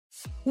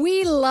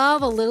We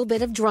love a little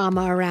bit of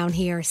drama around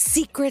here.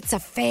 Secrets,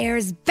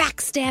 affairs,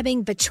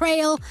 backstabbing,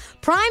 betrayal.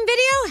 Prime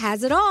Video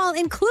has it all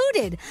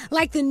included.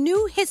 Like the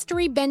new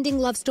history-bending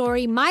love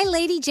story, My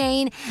Lady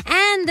Jane,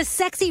 and the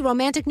sexy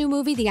romantic new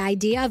movie, The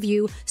Idea of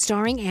You,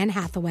 starring Anne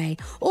Hathaway.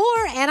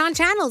 Or add-on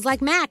channels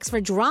like Max for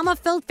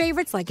drama-filled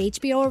favorites like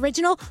HBO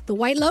original, The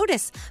White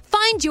Lotus.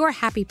 Find your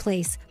happy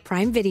place.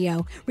 Prime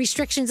Video.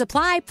 Restrictions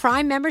apply.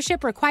 Prime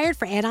membership required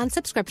for add-on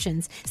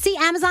subscriptions. See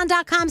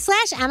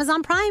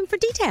Amazon.com/Amazon Prime for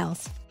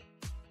details.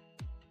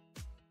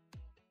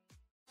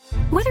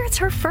 Whether it's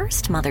her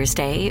first Mother's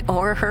Day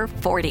or her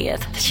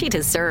 40th, she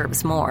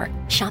deserves more.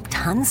 Shop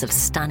tons of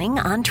stunning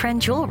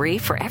on-trend jewelry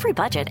for every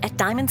budget at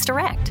Diamonds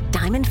Direct.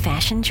 Diamond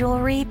fashion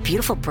jewelry,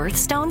 beautiful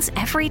birthstones,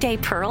 everyday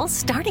pearls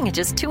starting at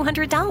just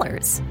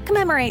 $200.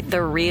 Commemorate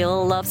the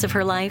real loves of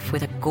her life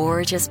with a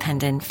gorgeous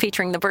pendant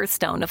featuring the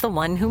birthstone of the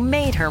one who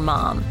made her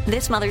mom.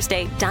 This Mother's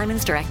Day,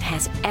 Diamonds Direct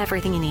has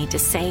everything you need to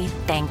say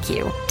thank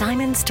you.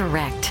 Diamonds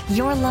Direct.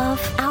 Your love,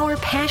 our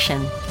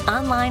passion.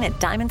 Online at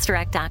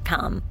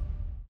diamondsdirect.com.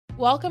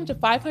 Welcome to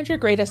 500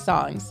 Greatest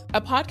Songs,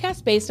 a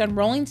podcast based on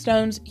Rolling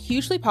Stone's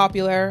hugely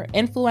popular,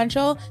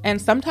 influential,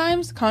 and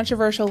sometimes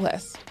controversial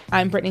list.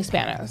 I'm Brittany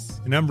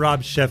Spanos. And I'm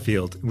Rob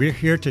Sheffield. We're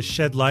here to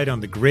shed light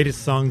on the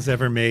greatest songs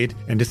ever made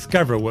and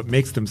discover what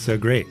makes them so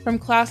great. From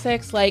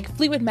classics like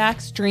Fleetwood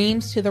Mac's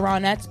Dreams to the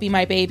Ronettes' Be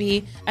My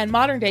Baby, and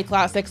modern-day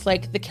classics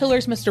like The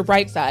Killer's Mr.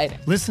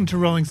 Brightside. Listen to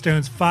Rolling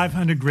Stone's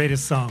 500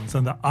 Greatest Songs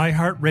on the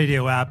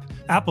iHeartRadio app,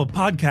 Apple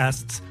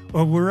Podcasts,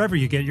 or wherever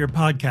you get your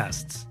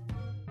podcasts.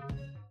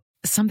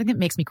 Something that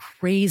makes me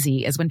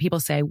crazy is when people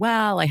say,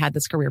 well, I had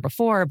this career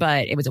before,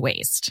 but it was a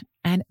waste.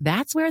 And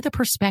that's where the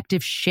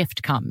perspective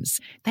shift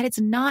comes, that it's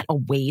not a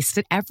waste,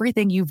 that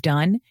everything you've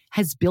done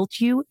has built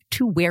you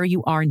to where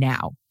you are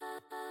now.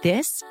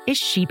 This is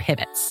She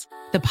Pivots,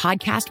 the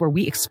podcast where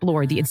we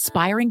explore the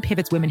inspiring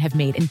pivots women have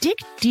made and dig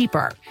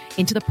deeper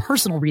into the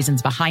personal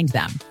reasons behind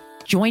them.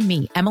 Join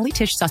me, Emily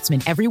Tish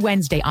Sussman, every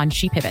Wednesday on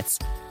She Pivots.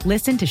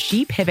 Listen to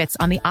She Pivots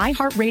on the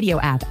iHeartRadio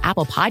app,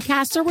 Apple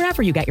Podcasts, or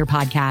wherever you get your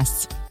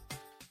podcasts.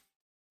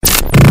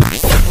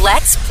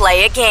 Let's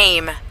play a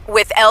game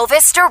with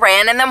Elvis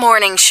Duran and the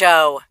Morning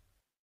Show.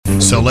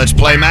 So let's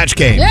play Match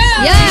Game.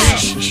 Yeah.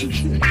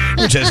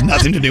 Which has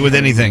nothing to do with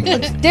anything.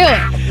 Let's do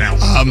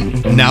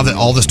it. Now that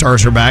all the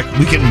stars are back,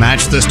 we can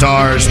match the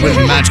stars with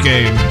Match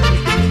Game.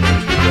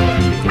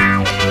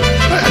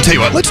 I'll tell you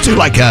what, let's do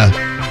like a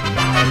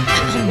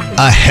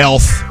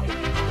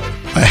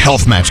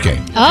health match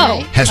game.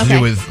 Oh. Has to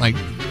do with like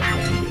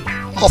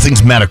all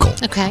things medical.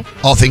 Okay.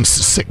 All things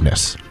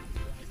sickness.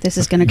 This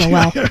is going to go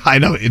well. I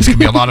know. It's going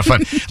to be a lot of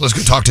fun. Let's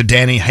go talk to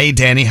Danny. Hey,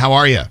 Danny. How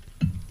are you?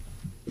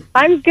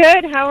 I'm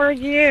good. How are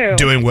you?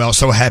 Doing well.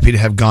 So happy to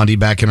have Gandhi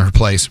back in her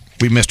place.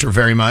 We missed her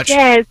very much.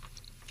 Yes,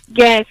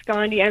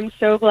 Gandhi. I'm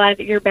so glad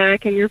that you're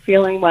back and you're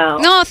feeling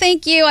well. No,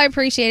 thank you. I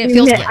appreciate it.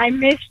 Feels good. I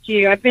missed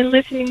you. I've been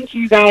listening to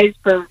you guys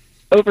for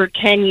over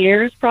 10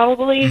 years,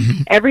 probably,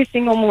 every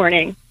single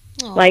morning,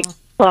 like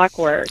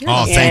clockwork.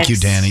 Oh, thank you,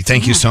 Danny.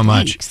 Thank you so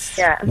much. Thanks.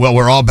 Yeah. Well,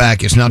 we're all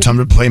back. It's now time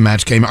to play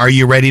Match Game. Are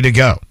you ready to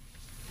go?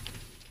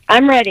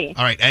 I'm ready.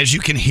 All right. As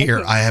you can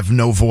hear, I have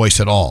no voice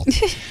at all.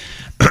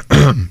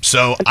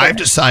 So I've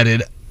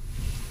decided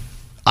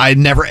I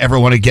never, ever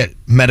want to get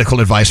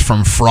medical advice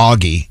from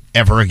Froggy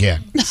ever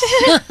again.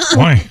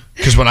 Why?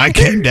 Because when I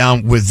came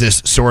down with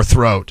this sore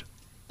throat,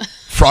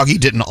 Froggy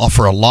didn't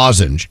offer a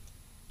lozenge.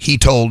 He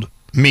told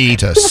me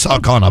to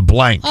suck on a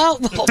blank. Jeez.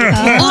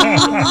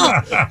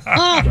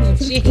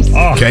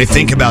 Okay,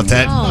 think about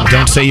that.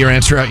 Don't say your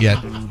answer out yet.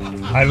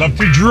 I love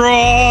to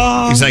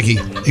draw. Exactly.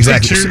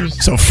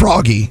 Pictures. So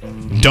Froggy,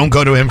 don't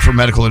go to him for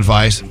medical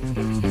advice.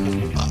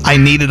 I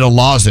needed a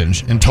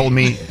lozenge and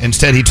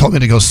instead he told me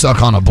to go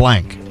suck on a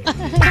blank. All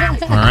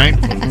right?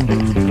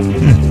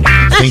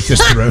 Think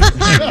this through.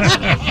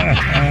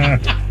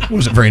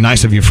 Wasn't very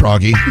nice of you,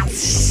 Froggy.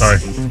 Sorry.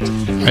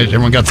 All right,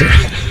 everyone got their...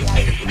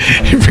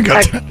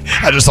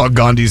 I just saw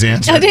Gandhi's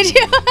answer. Oh, did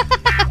you?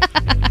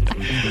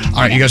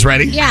 All right, you guys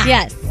ready? Yeah.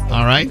 Yes.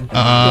 All right.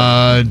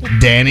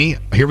 Danny,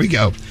 here we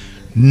go.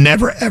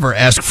 Never, ever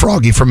ask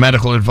Froggy for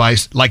medical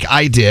advice like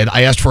I did.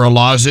 I asked for a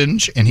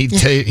lozenge, and he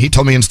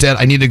told me instead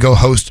I need to go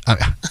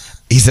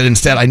he said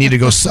instead I need to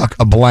go suck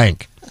a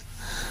blank.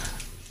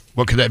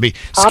 What could that be?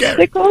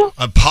 Popsicle?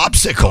 A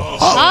popsicle.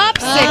 Oh.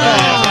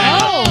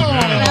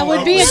 That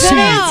would be a good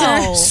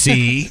answer.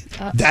 See,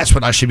 that's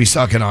what I should be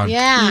sucking on.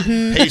 Yeah.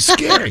 Hey,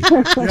 Scary.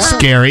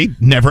 Scary,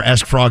 never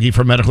ask Froggy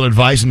for medical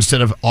advice.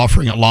 Instead of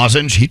offering a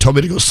lozenge, he told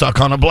me to go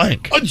suck on a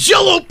blank. A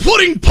Jell-O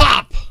pudding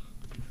pop.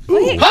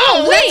 Wait,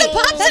 that's a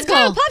popsicle. That's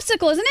kind of a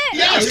popsicle, isn't it?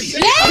 Yes.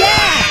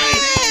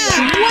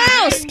 Yeah.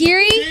 Wow,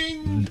 Scary.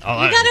 We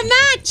got a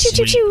match.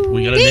 Choo-choo-choo.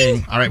 We got a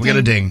ding. All right, we got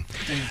a ding.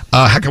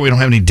 How come we don't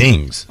have any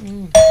dings?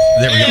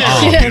 There we go.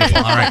 Oh, beautiful.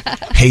 All right.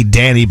 Hey,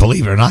 Danny,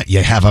 believe it or not,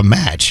 you have a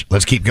match.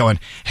 Let's keep going.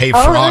 Hey,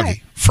 Froggy.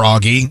 Right.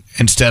 Froggy,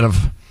 instead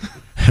of...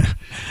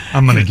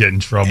 I'm going to get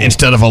in trouble.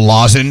 Instead of a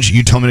lozenge,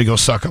 you told me to go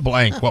suck a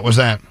blank. What was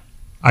that?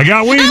 I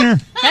got wiener.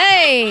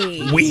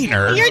 Hey.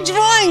 Wiener? Your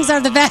drawings are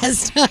the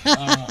best.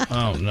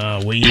 Oh, no.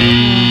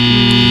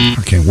 Wiener.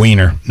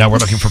 Wiener. No, we're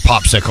looking for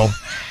popsicle.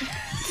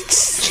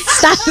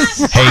 Stop.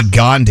 Hey,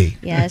 Gandhi.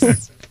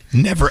 Yes.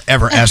 Never,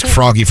 ever ask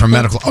Froggy for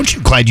medical... Aren't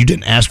you glad you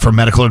didn't ask for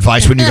medical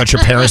advice when you got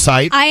your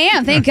parasite? I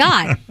am, thank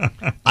God.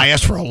 I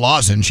asked for a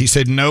lozenge. She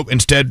said, nope.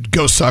 Instead,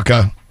 go suck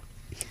a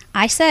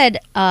I said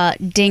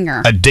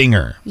dinger. A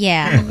dinger.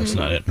 Yeah. That's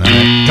not it.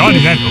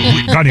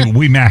 Gandhi,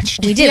 we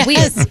matched. We did.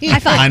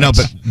 I know,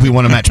 but we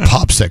want to match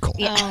popsicle.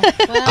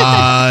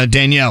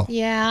 Danielle.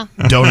 Yeah.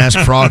 Don't ask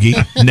Froggy.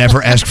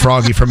 Never ask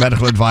Froggy for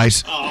medical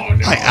advice. Oh,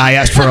 no. I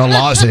asked for a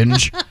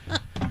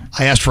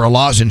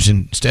lozenge.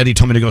 Instead, he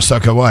told me to go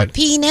suck a what?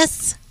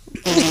 Penis.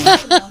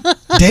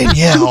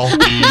 Danielle.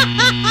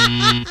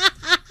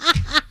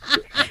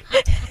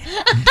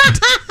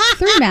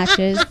 3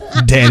 matches.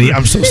 Danny,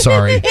 I'm so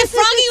sorry. If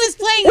Froggy was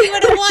playing, he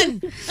would have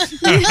won.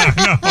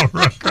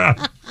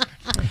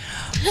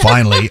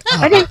 Finally.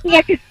 I didn't think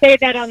I could say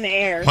that on the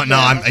air. Well,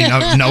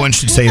 no one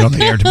should say it on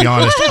the air, to be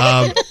honest.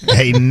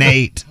 Hey,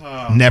 Nate,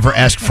 never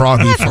ask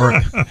Froggy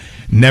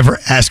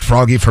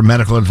for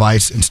medical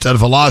advice. Instead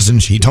of a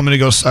lozenge, he told me to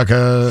go suck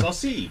a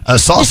sausage. A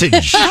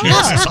sausage.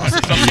 Yes,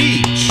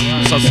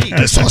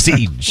 a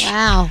sausage.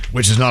 Wow.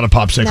 Which is not a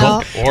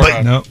popsicle.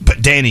 No.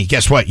 But Danny,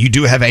 guess what? You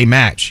do have a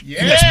match.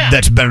 Yeah.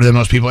 That's better than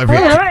most people ever.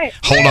 All right.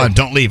 Hold on.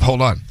 Don't leave.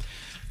 Hold on.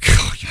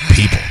 God, you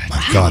people.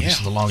 My God, this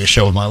is the longest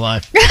show of my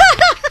life.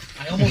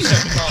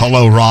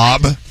 Hello,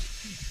 Rob.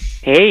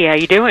 Hey, how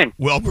you doing?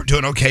 Well, we're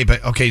doing okay,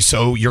 but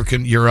so your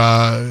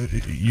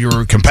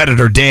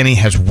competitor Danny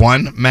has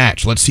 1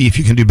 match. Let's see if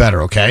you can do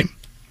better, okay?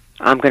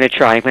 I'm going to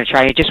try.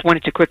 I just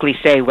wanted to quickly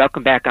say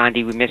welcome back,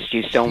 Andy. We missed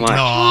you so much.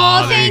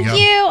 Oh, thank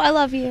you. I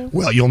love you.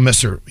 Well, you'll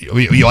miss her.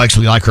 You'll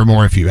actually like her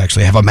more if you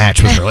actually have a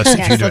match with her. Let's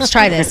see if you do let's it.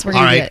 try this. We're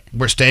All going to do right, it.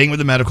 we're staying with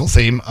the medical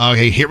theme.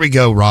 Okay, here we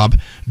go, Rob.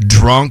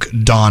 Drunk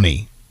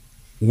Donnie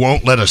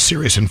won't let a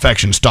serious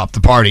infection stop the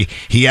party.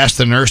 He asked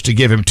the nurse to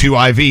give him 2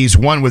 IVs,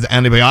 one with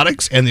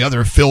antibiotics and the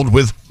other filled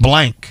with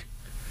blank.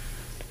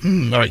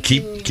 All right,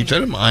 keep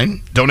that in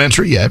mind. Don't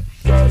answer yet.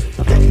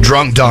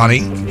 Drunk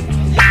Donnie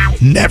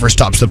never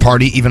stops the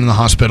party, even in the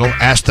hospital.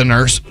 Asked the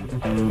nurse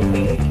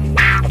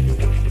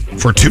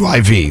for 2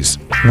 IVs,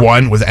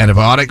 one with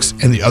antibiotics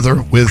and the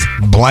other with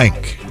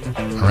blank.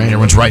 All right,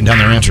 everyone's writing down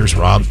their answers,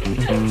 Rob.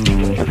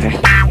 Okay.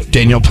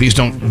 Danielle, please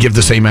don't give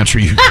the same answer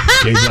you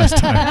gave last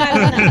time.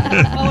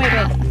 Oh, wait.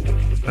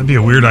 That'd be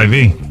a weird IV.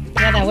 Yeah,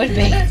 that would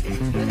be.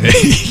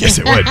 Yes,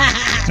 it would.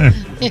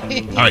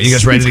 All right, you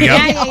guys ready to go?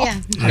 Yeah.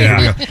 Here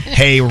we go.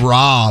 Hey,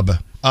 Rob.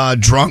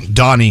 Drunk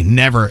Donnie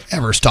never,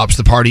 ever stops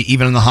the party,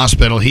 even in the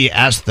hospital. He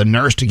asked the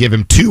nurse to give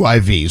him 2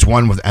 IVs,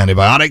 one with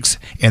antibiotics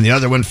and the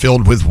other one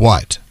filled with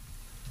what?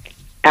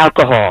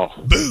 Alcohol.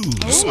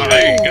 Booze. Good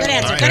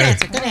answer. Good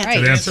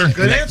answer.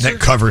 That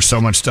covers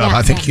so much stuff. Yeah.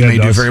 I think you may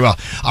do very well.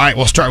 All right,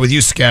 we'll start with you,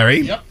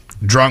 Scary. Yep.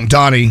 Drunk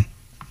Donnie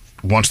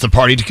wants the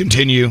party to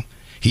continue.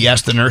 He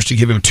asked the nurse to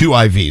give him 2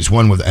 IVs,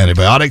 one with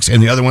antibiotics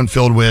and the other one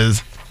filled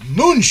with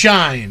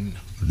moonshine.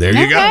 There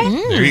you go.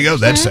 There you go.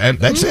 That's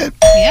it.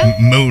 Yeah.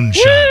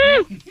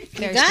 Moonshine.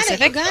 Very Got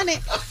specific.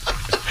 it.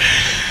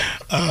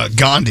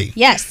 Gandhi.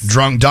 Yes.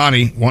 Drunk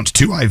Donnie wants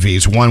 2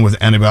 IVs, one with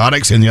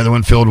antibiotics and the other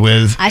one filled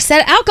with I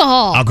said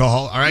alcohol.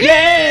 alcohol. All right.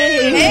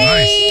 Hey.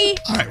 Nice.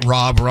 All right,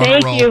 Rob, we're on a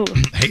roll. you.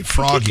 Hey,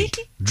 Froggy.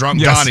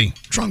 Drunk Donnie.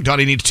 Drunk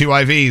Donnie needs 2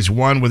 IVs,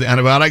 one with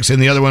antibiotics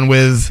and the other one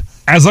with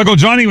As Uncle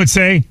Johnny would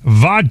say,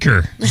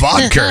 vodka.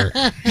 vodka.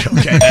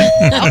 Okay.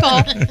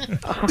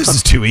 Alcohol. This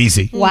is too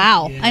easy.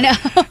 Wow. I know.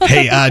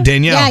 Hey,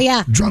 Danielle.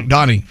 Yeah. Drunk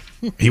Donnie.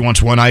 He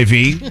wants 1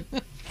 IV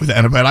with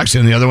antibiotics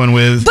and the other one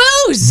with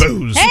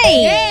Booze.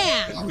 Hey.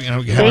 Yeah. Are we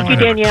gonna Thank you,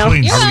 Danielle. Are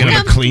we going to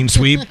have a clean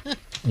sweep?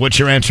 What's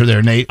your answer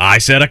there, Nate? I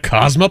said a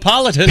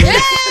cosmopolitan.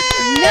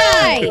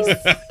 Nice.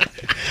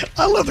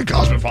 I love the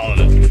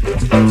Cosmopolitan.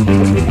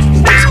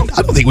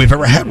 I don't think we've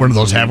ever had one of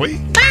those, have we?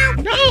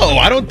 No,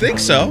 I don't think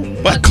so.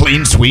 But A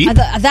clean sweep?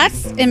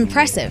 That's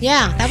impressive.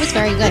 Yeah, that was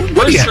very good.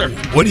 What do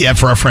you have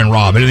for our friend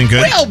Rob? Anything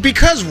good? well,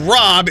 because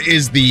Rob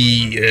is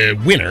the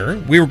winner,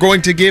 we were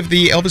going to give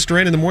the Elvis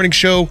Duran in the Morning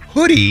Show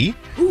hoodie.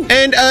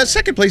 And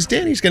second place,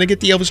 Danny's going to get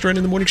the Elvis Duran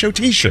in the Morning Show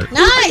t-shirt.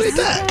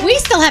 Nice. We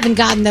still haven't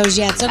gotten those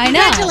yet, so I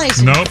know.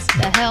 congratulations. Nope.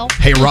 The hell?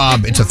 Hey,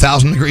 Rob, it's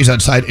 1,000 degrees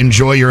outside.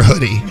 Enjoy your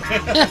hoodie.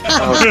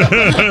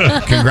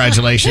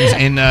 Congratulations.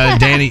 And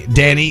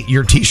Danny,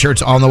 your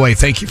t-shirt's on the way.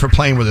 Thank you for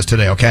playing with us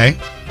today, okay?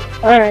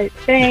 All right.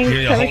 Thanks.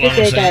 Yeah, Have a hold good on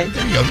day, second. guys.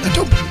 There you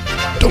go.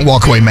 Don't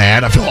walk away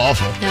mad. I feel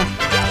awful. No.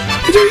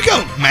 There you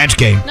go. Match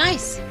game.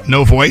 Nice.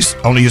 No voice.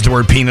 Only used the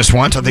word penis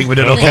once. I think we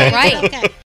did okay. Right. Okay.